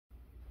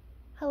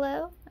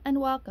Hello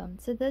and welcome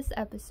to this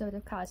episode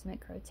of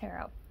Cosmic Crow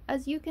Tarot.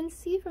 As you can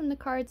see from the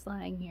cards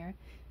lying here,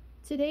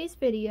 today's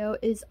video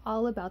is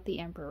all about the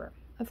Emperor.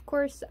 Of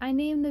course, I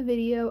named the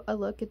video a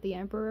look at the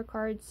Emperor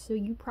cards, so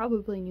you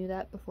probably knew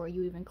that before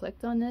you even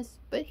clicked on this,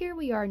 but here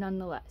we are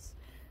nonetheless.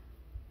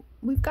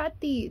 We've got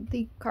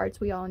the cards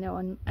we all know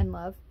and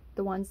love,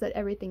 the ones that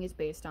everything is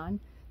based on.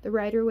 The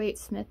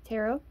Rider-Waite-Smith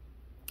Tarot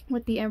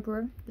with the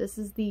Emperor. This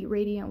is the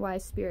Radiant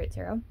Wise Spirit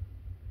Tarot.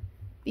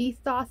 The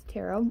Thoth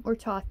Tarot, or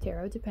Thoth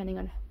Tarot, depending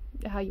on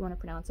how you want to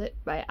pronounce it,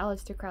 by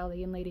Aleister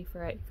Crowley and Lady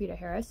Frida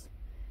Harris.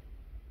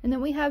 And then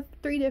we have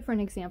 3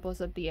 different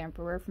examples of the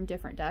Emperor from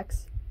different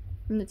decks.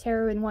 From the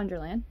Tarot in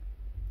Wonderland,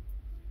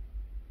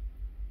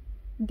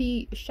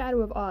 the Shadow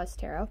of Oz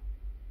Tarot,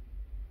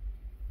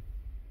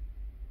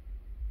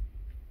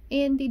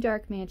 and the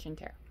Dark Mansion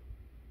Tarot.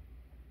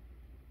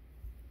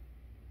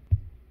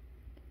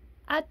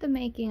 At the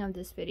making of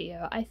this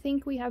video, I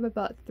think we have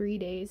about 3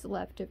 days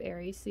left of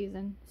Aries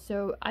season,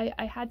 so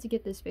I had to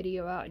get this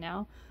video out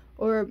now,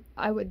 or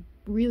I would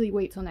really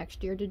wait till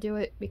next year to do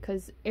it,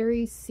 because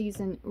Aries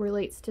season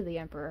relates to the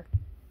Emperor.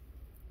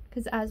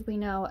 Because as we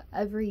know,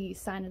 every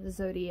sign of the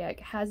zodiac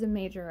has a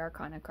Major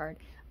Arcana card,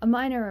 a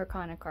Minor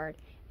Arcana card,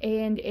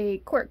 and a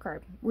court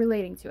card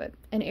relating to it,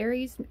 and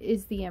Aries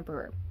is the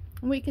Emperor.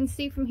 And we can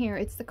see from here,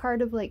 it's the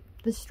card of like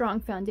the strong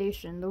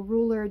foundation, the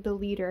ruler, the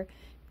leader,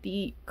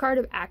 the card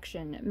of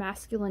action,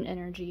 masculine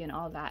energy, and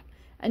all that.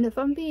 And if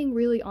I'm being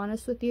really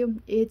honest with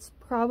you, it's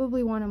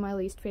probably one of my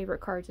least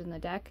favorite cards in the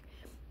deck,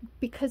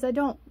 because I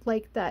don't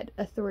like that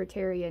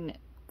authoritarian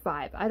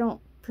vibe. I don't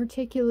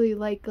particularly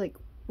like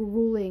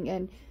ruling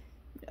and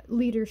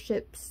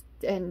leaderships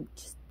and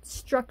just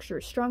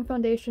structure, strong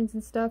foundations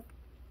and stuff,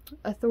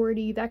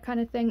 authority, that kind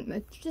of thing.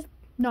 It's just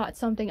not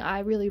something I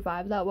really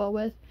vibe that well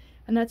with,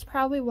 and that's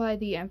probably why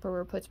the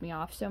Emperor puts me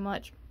off so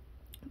much.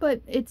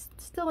 But it's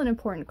still an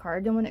important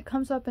card, and when it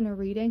comes up in a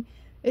reading,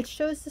 it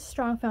shows the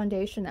strong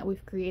foundation that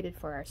we've created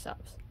for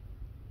ourselves.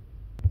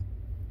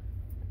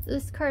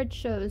 This card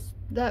shows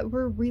that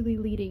we're really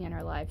leading in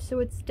our lives, so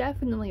it's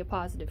definitely a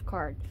positive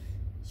card.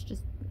 It's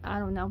just, I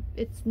don't know,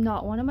 it's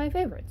not one of my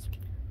favorites.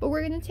 But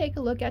we're going to take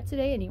a look at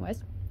today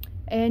anyways,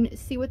 and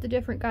see what the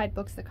different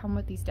guidebooks that come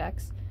with these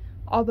decks,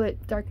 all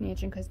but Dark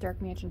Mansion, because Dark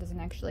Mansion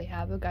doesn't actually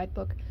have a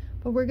guidebook.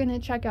 But we're going to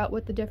check out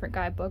what the different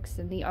guidebooks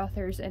and the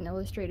authors and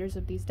illustrators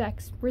of these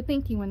decks were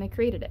thinking when they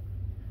created it.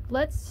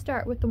 Let's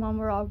start with the one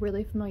we're all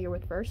really familiar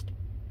with first,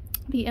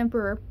 the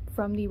Emperor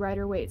from the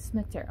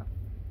Rider-Waite-Smith Tarot.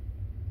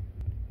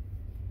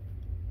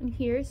 And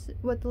here's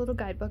what the little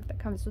guidebook that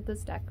comes with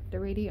this deck, the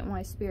Radiant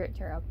Wise Spirit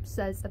Tarot,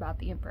 says about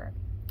the Emperor.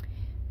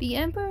 The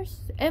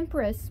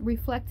Empress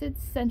reflected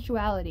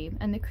sensuality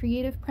and the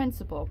creative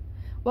principle,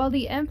 while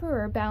the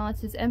Emperor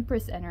balances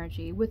Empress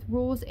energy with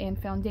rules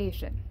and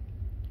foundation.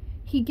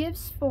 He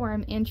gives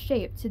form and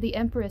shape to the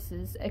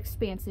Empress's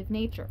expansive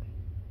nature.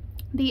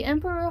 The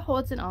Emperor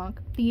holds an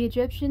ankh, the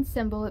Egyptian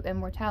symbol of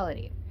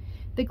immortality.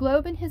 The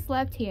globe in his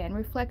left hand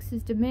reflects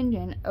his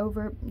dominion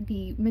over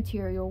the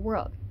material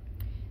world.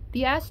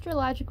 The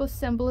astrological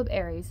symbol of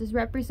Aries is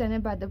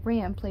represented by the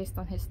ram placed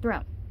on his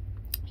throne.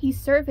 He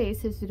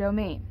surveys his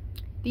domain.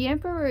 The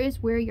Emperor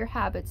is where your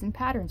habits and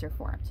patterns are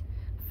formed.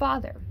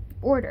 Father,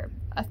 order,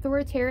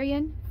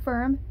 authoritarian,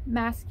 firm,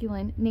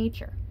 masculine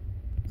nature.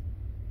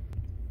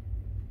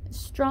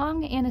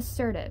 Strong and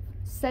assertive,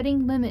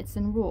 setting limits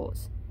and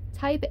rules.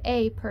 Type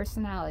A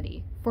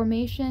personality,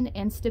 formation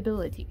and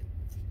stability.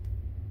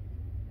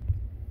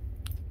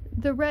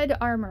 The red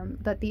armor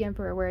that the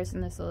Emperor wears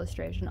in this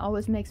illustration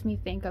always makes me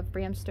think of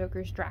Bram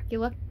Stoker's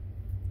Dracula.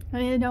 I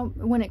mean, you know,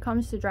 when it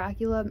comes to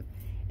Dracula,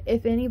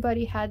 if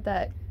anybody had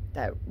that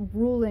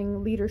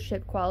ruling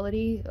leadership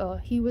quality,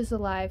 he was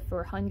alive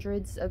for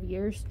hundreds of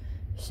years.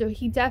 So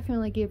he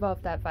definitely gave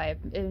off that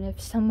vibe, and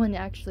if someone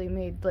actually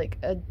made like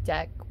a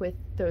deck with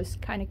those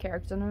kind of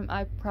characters on them,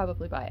 I'd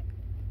probably buy it.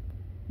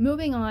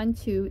 Moving on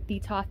to the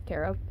Thoth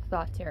Tarot,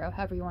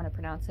 however you want to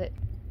pronounce it,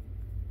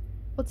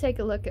 we'll take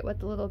a look at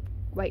what the little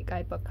white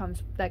guidebook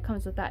that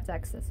comes with that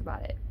deck says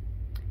about it.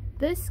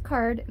 This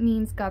card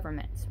means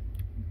government,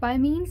 by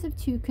means of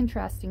 2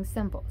 contrasting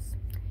symbols.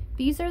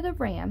 These are the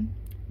ram,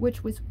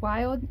 which was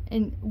wild,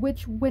 and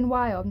which, when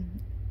wild,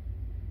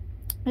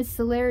 is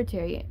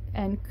celerity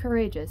and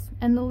courageous,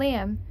 and the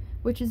lamb,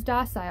 which is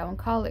docile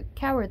and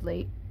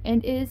cowardly,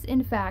 and is,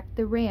 in fact,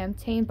 the ram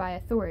tamed by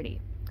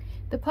authority.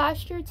 The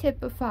posture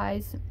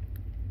typifies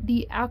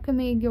the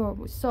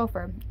alchemical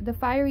sulfur, the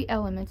fiery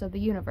element of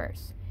the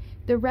universe.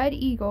 The red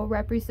eagle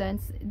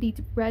represents the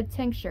red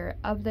tincture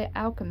of the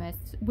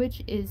alchemists,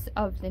 which is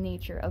of the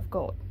nature of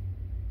gold.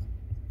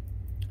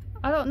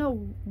 I don't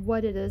know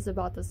what it is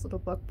about this little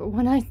book, but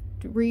when I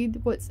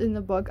read what's in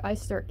the book, I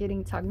start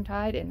getting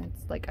tongue-tied, and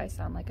it's like I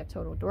sound like a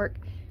total dork.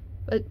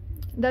 But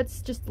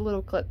that's just a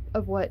little clip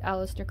of what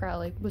Aleister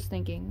Crowley was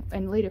thinking,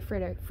 and Lady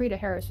Frida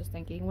Harris was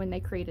thinking when they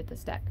created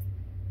this deck.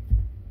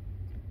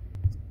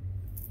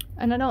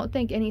 And I don't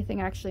think anything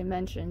actually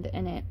mentioned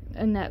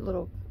in that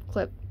little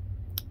clip,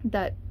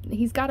 that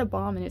he's got a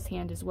bomb in his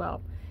hand as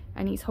well,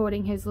 and he's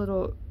holding his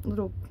little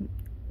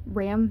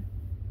ram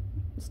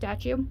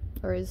statue,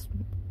 or his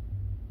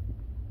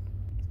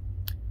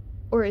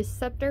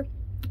scepter,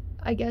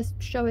 I guess,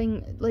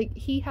 showing like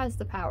he has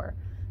the power.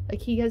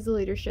 Like, he has the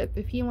leadership.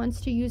 If he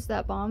wants to use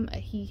that bomb,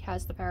 he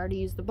has the power to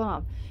use the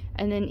bomb.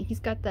 And then he's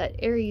got that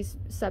Aries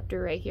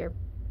scepter right here,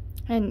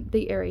 and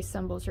the Aries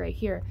symbols right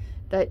here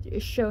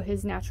that show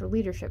his natural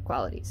leadership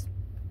qualities.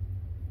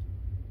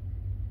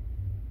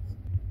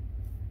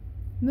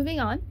 Moving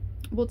on,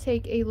 we'll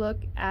take a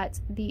look at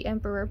the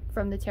Emperor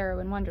from the Tarot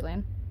in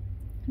Wonderland.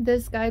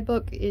 This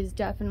guidebook is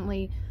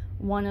definitely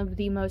one of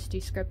the most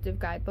descriptive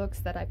guidebooks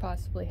that I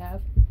possibly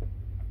have.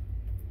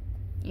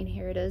 And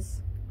here it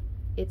is.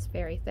 It's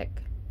very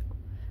thick.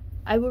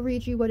 I will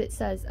read you what it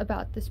says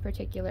about this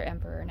particular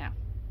emperor now.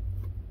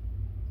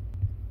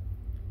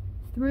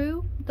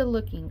 Through the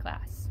looking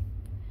glass.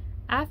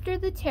 After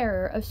the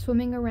terror of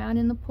swimming around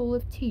in the pool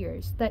of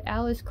tears that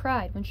Alice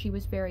cried when she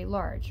was very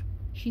large,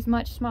 she's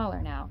much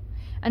smaller now,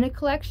 and a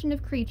collection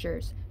of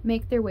creatures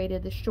make their way to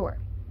the shore.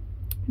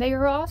 They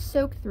are all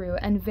soaked through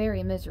and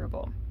very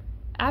miserable.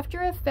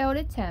 After a failed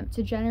attempt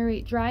to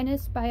generate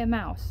dryness by a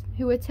mouse,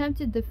 who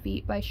attempted the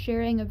feat by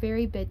sharing a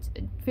very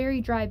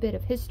dry bit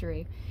of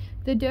history,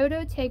 the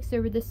dodo takes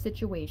over the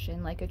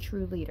situation like a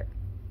true leader.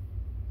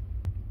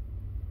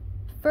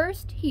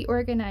 First, he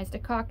organized a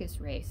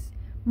caucus race,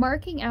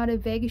 marking out a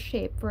vague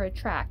shape for a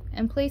track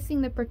and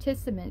placing the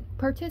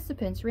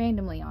participants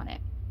randomly on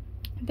it.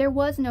 There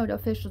was no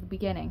official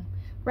beginning.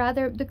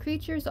 Rather, the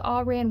creatures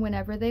all ran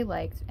whenever they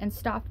liked and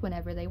stopped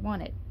whenever they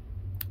wanted.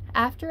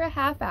 After a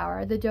half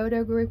hour, the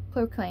dodo group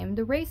proclaimed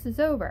the race is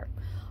over.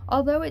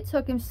 Although it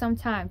took him some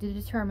time to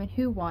determine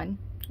who won,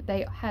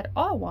 they had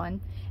all won,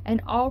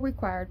 and all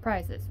required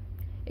prizes.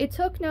 It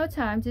took no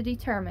time to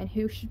determine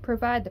who should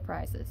provide the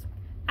prizes.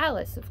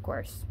 Alice, of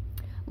course.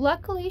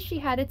 Luckily, she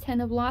had a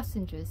tin of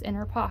lozenges in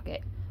her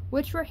pocket,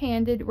 which were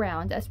handed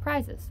round as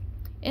prizes.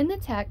 In the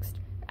text,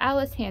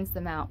 Alice hands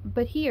them out,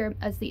 but here,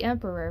 as the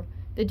emperor,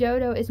 the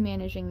dodo is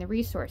managing the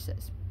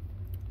resources.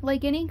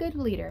 Like any good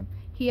leader,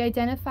 he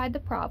identified the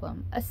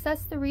problem,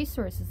 assessed the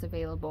resources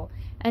available,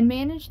 and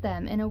managed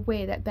them in a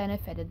way that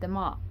benefited them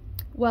all.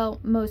 Well,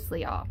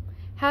 mostly all.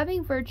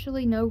 Having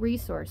virtually no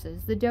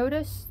resources, the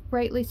dodo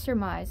rightly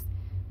surmised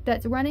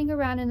that running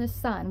around in the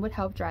sun would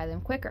help dry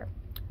them quicker.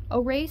 A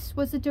race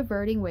was a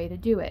diverting way to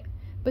do it,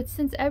 but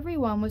since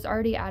everyone was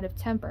already out of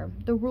temper,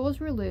 the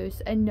rules were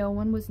loose and no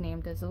one was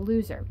named as a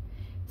loser.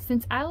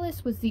 Since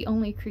Alice was the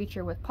only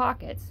creature with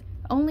pockets,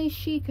 only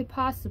she could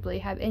possibly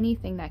have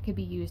anything that could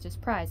be used as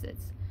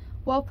prizes.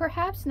 While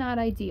perhaps not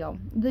ideal,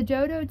 the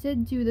dodo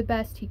did do the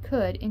best he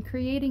could in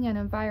creating an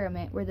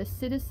environment where the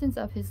citizens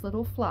of his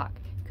little flock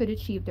could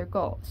achieve their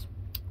goals,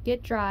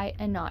 get dry,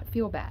 and not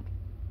feel bad.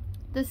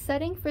 The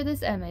setting for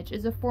this image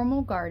is a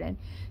formal garden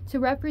to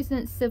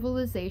represent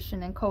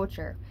civilization and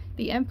culture,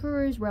 the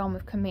emperor's realm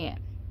of command.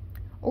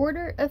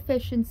 Order,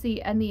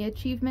 efficiency, and the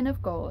achievement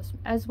of goals,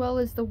 as well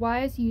as the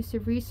wise use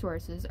of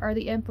resources, are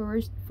the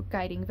emperor's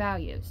guiding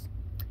values.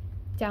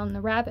 Down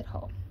the rabbit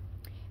hole.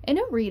 In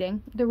a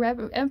reading,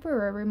 the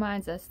emperor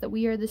reminds us that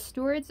we are the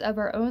stewards of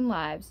our own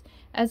lives,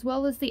 as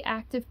well as the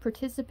active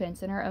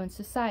participants in our own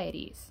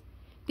societies.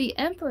 The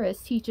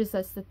empress teaches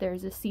us that there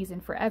is a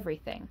season for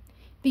everything.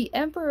 The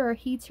emperor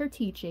heeds her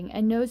teaching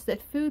and knows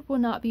that food will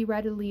not be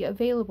readily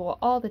available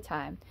all the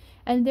time,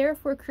 and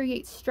therefore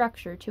creates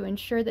structure to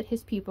ensure that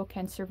his people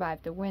can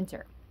survive the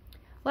winter.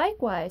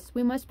 Likewise,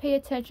 we must pay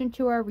attention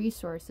to our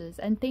resources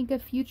and think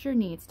of future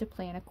needs to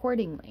plan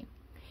accordingly.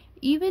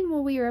 Even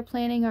when we are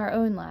planning our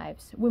own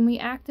lives, when we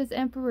act as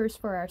emperors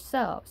for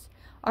ourselves,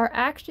 our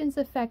actions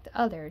affect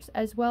others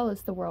as well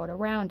as the world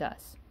around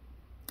us.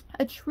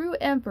 A true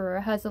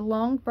emperor has a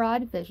long,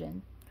 broad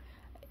vision.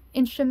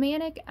 In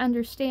shamanic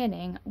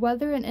understanding,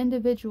 whether an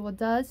individual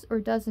does or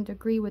doesn't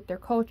agree with their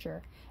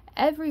culture,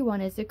 everyone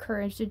is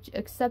encouraged to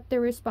accept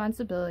their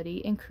responsibility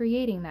in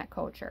creating that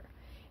culture.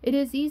 It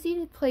is easy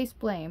to place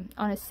blame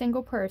on a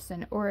single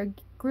person or a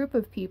group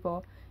of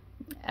people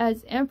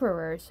as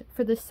emperors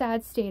for the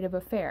sad state of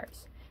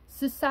affairs.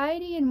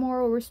 Society and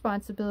moral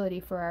responsibility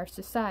for our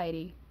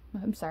society,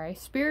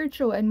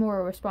 spiritual and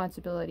moral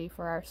responsibility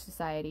for our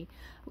society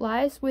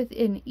lies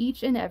within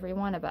each and every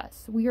one of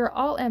us. We are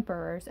all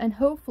emperors, and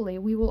hopefully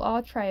we will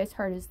all try as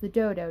hard as the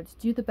dodo to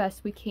do the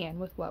best we can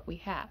with what we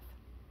have.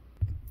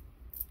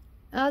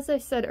 As I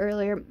said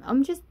earlier,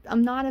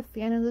 I'm not a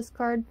fan of this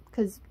card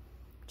because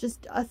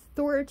just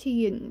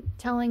authority and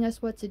telling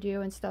us what to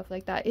do and stuff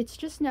like that, it's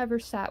just never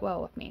sat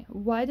well with me.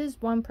 Why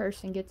does one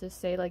person get to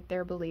say like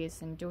their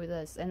beliefs and do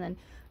this, and then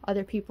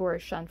other people are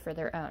shunned for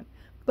their own?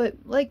 But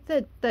like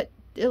that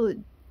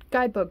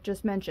guidebook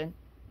just mentioned,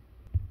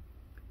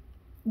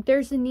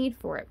 there's a need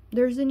for it.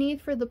 There's a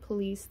need for the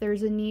police.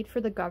 There's a need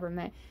for the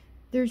government.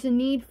 There's a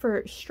need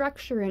for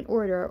structure and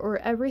order, or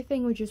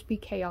everything would just be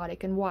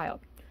chaotic and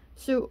wild.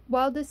 So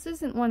while this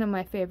isn't one of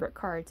my favorite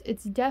cards,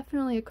 it's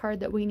definitely a card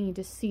that we need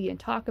to see and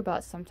talk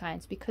about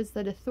sometimes, because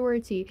that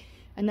authority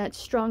and that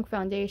strong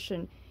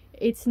foundation,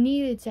 it's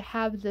needed to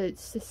have the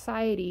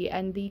society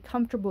and the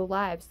comfortable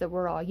lives that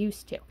we're all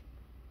used to.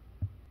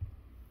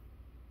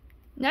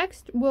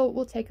 Next,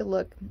 we'll take a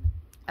look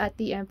at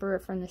the Emperor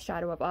from the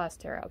Shadow of Oz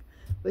tarot,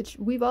 which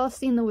we've all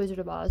seen The Wizard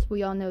of Oz.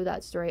 We all know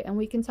that story, and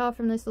we can tell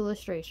from this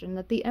illustration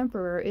that the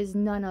Emperor is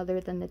none other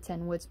than the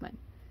Tin Woodsman,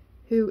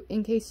 who,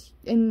 in case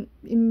you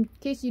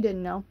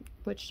didn't know,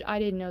 which I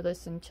didn't know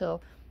this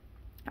until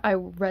I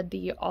read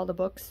all the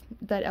books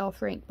that L.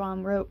 Frank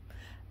Baum wrote,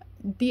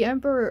 the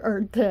Emperor,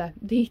 or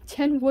the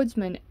Tin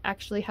Woodsman,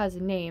 actually has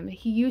a name.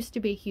 He used to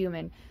be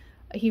human.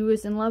 He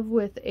was in love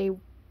with a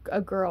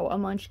girl, a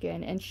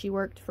munchkin, and she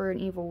worked for an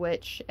evil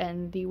witch,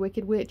 and the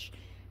wicked witch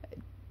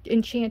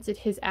enchanted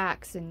his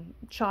axe and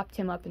chopped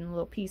him up in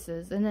little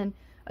pieces. And then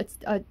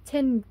a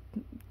tin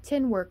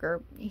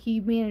worker, he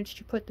managed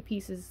to put the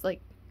pieces,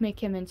 like,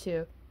 make him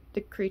into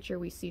the creature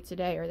we see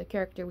today, or the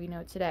character we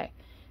know today.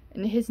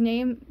 And his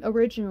name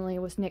originally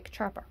was Nick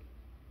Trapper.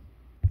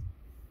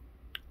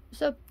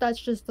 So that's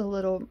just a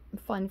little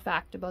fun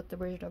fact about the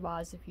Wizard of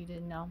Oz if you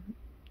didn't know.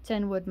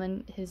 Tin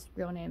Woodman, his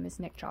real name is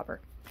Nick Chopper.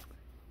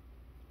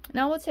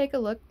 Now we'll take a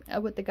look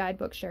at what the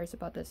guidebook shares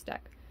about this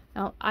deck.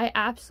 Now, I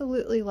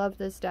absolutely love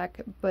this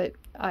deck, but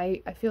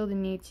I feel the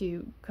need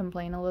to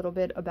complain a little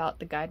bit about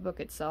the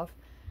guidebook itself.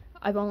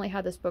 I've only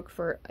had this book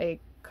for a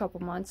couple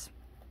months,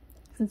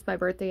 since my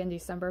birthday in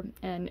December,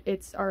 and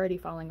it's already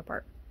falling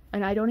apart.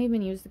 And I don't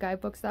even use the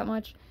guidebooks that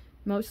much,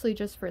 mostly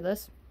just for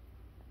this.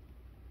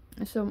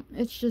 So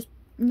it's just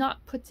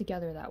not put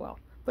together that well.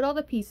 But all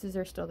the pieces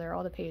are still there,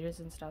 all the pages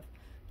and stuff.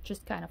 It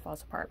just kind of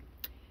falls apart.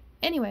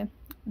 Anyway,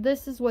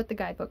 this is what the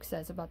guidebook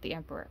says about the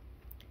Emperor.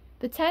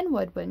 The Tin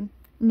Woodman,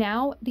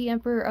 now the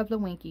Emperor of the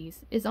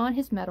Winkies, is on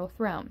his metal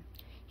throne.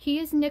 He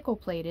is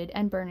nickel-plated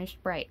and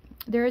burnished bright.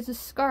 There is a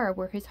scar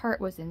where his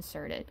heart was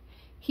inserted.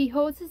 He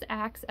holds his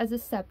axe as a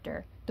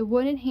scepter, the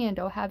wooden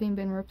handle having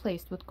been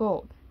replaced with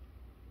gold.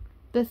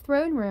 The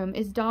throne room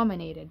is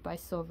dominated by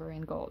silver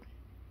and gold.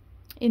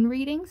 In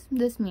readings,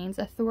 this means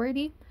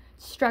authority,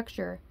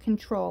 structure,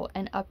 control,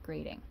 and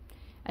upgrading.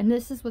 And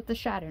this is what the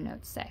shadow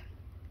notes say.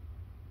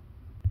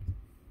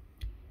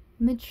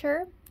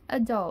 Mature,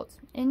 adult,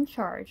 in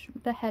charge,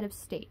 the head of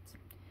state.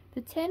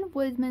 The Tin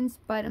Woodman's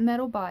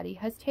metal body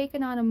has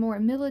taken on a more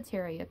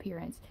military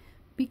appearance,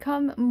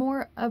 become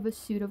more of a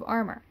suit of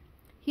armor.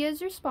 He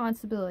has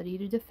responsibility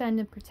to defend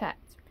and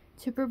protect,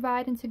 to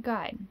provide and to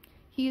guide.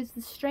 He is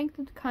the strength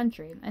of the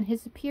country, and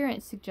his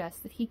appearance suggests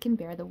that he can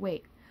bear the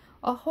weight.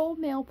 A whole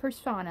male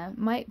persona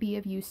might be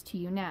of use to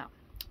you now.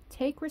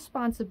 Take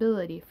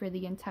responsibility for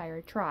the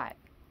entire tribe.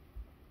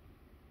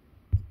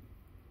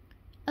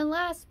 And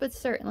last, but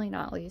certainly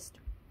not least,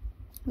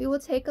 we will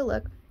take a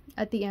look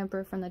at the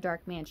Emperor from the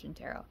Dark Mansion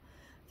Tarot.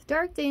 The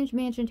Dark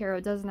Mansion Tarot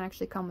doesn't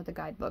actually come with a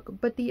guidebook,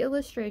 but the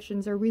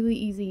illustrations are really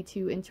easy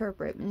to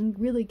interpret and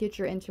really get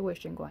your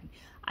intuition going.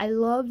 I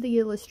love the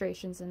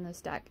illustrations in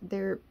this deck.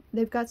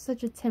 They've got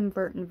such a Tim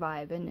Burton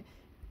vibe, and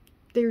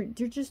they're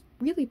just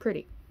really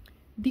pretty.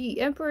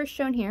 The Emperor is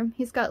shown here.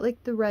 He's got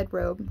like the red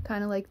robe,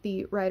 kind of like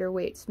the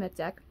Rider-Waite-Smith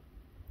deck.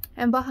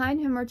 And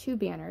behind him are two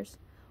banners,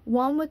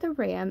 one with a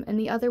ram and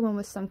the other one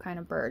with some kind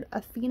of bird.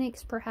 A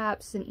phoenix,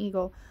 perhaps, an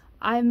eagle.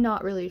 I'm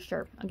not really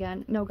sure.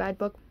 Again, no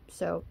guidebook,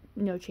 so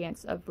no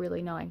chance of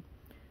really knowing.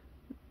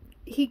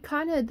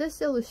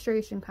 This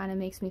illustration kind of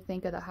makes me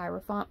think of the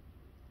Hierophant.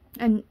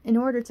 And in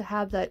order to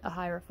have a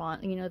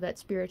Hierophant, you know, that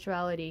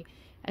spirituality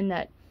and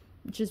that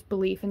just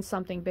belief in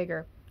something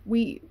bigger,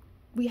 we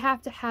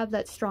have to have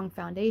that strong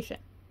foundation.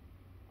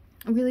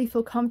 Really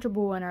feel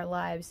comfortable in our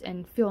lives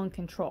and feel in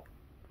control.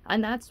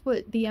 And that's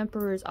what the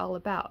Emperor is all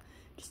about.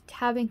 Just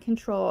having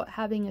control,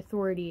 having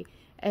authority,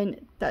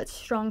 and that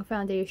strong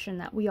foundation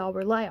that we all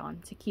rely on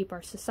to keep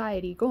our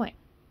society going.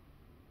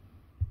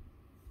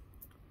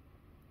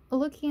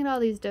 Looking at all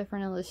these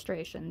different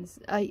illustrations,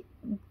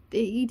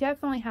 he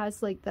definitely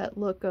has like that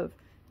look of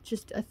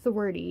just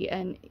authority,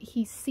 and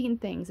he's seen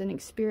things and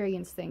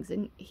experienced things,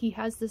 and he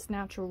has this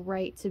natural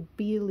right to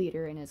be a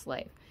leader in his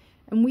life.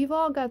 And we've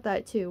all got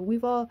that too.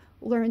 We've all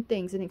learned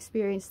things and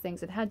experienced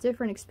things and had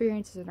different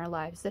experiences in our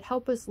lives that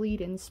help us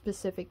lead in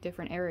specific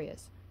different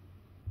areas.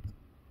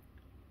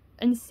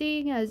 And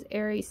seeing as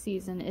Aries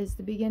season is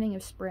the beginning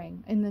of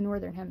spring, in the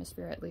northern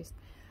hemisphere at least,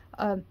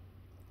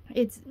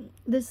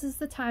 this is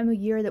the time of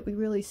year that we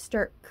really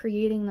start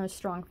creating those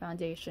strong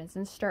foundations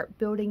and start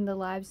building the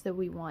lives that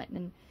we want,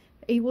 and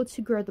able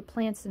to grow the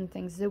plants and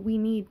things that we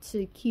need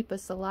to keep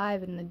us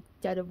alive in the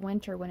dead of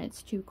winter when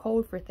it's too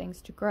cold for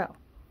things to grow.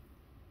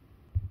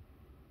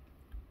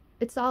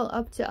 It's all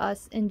up to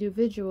us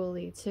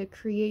individually to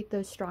create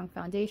those strong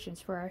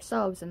foundations for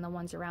ourselves and the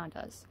ones around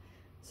us.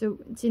 So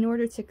in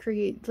order to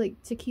create,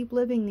 to keep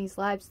living these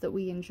lives that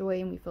we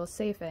enjoy and we feel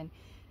safe in,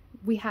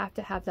 we have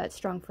to have that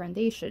strong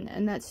foundation.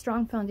 And that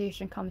strong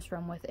foundation comes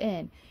from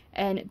within,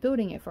 and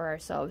building it for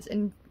ourselves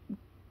and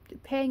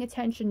paying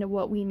attention to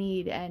what we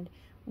need and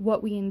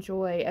what we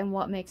enjoy and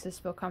what makes us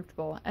feel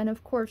comfortable. And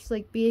of course,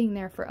 being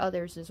there for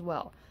others as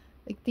well.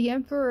 The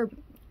Emperor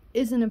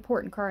is an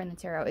important card in the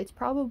tarot. It's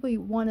probably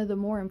one of the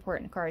more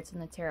important cards in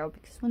the tarot,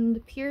 because when it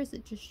appears,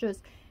 it just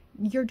shows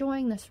you're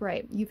doing this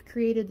right. You've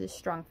created this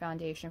strong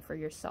foundation for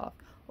yourself.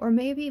 Or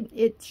maybe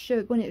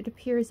when it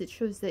appears, it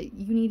shows that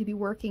you need to be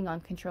working on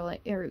controlling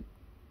or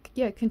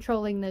yeah,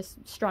 controlling this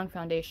strong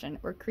foundation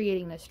or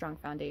creating this strong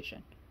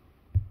foundation.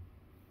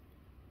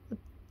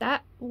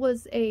 That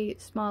was a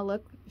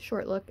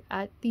short look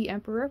at the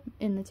Emperor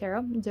in the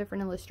tarot,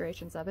 different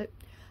illustrations of it.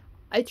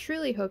 I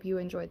truly hope you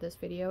enjoyed this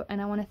video,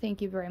 and I want to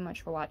thank you very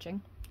much for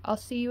watching. I'll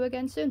see you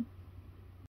again soon.